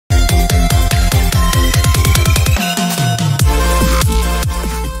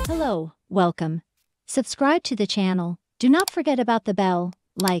Welcome. Subscribe to the channel. Do not forget about the bell.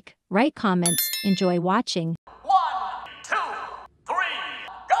 Like, write comments. Enjoy watching. 1, 2, 3,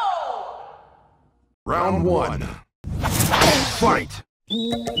 go! Round 1. Fight!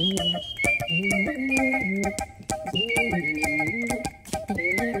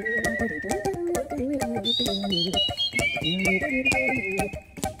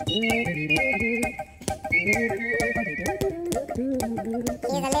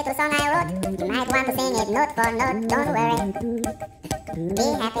 Here's a little song I wrote. You might want to sing it note for note. Don't worry. Be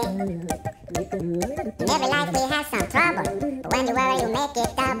happy. In every life we have some trouble, but when you worry you make it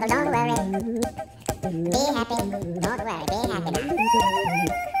double. Don't worry. Be happy. Don't worry. Be happy now.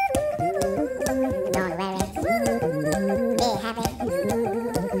 Don't worry. Be happy.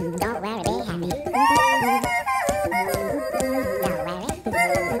 Don't worry. Be happy. Don't worry. Be happy.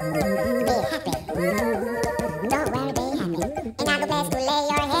 Don't worry. Be happy. Ain't got no place to lay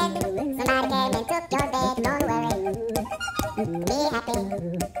your head. Somebody came and took your bed. Don't worry. Be happy.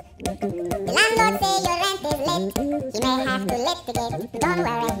 The landlord say your rent is late. He may have to litigate. Don't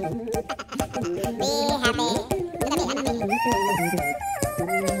worry. Be happy. Don't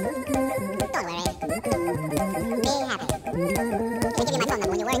worry. Be happy. Can you give me my phone number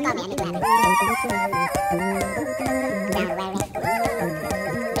when you worry? Call me. I need to have it. Don't worry.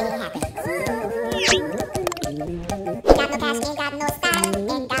 Be happy. Ain't got no cash, ain't got no style,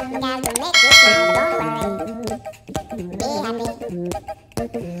 ain't got no gal to make you smile. Don't worry. Be happy.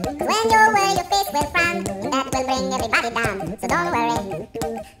 When you worry, your face will frown, and that will bring everybody down. So don't worry.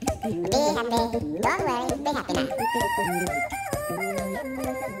 Be happy. Don't worry. Be happy now.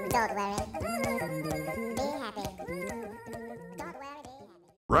 Don't worry. Be happy. Don't worry. Be happy.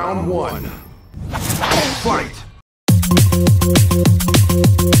 Round 1. Fight!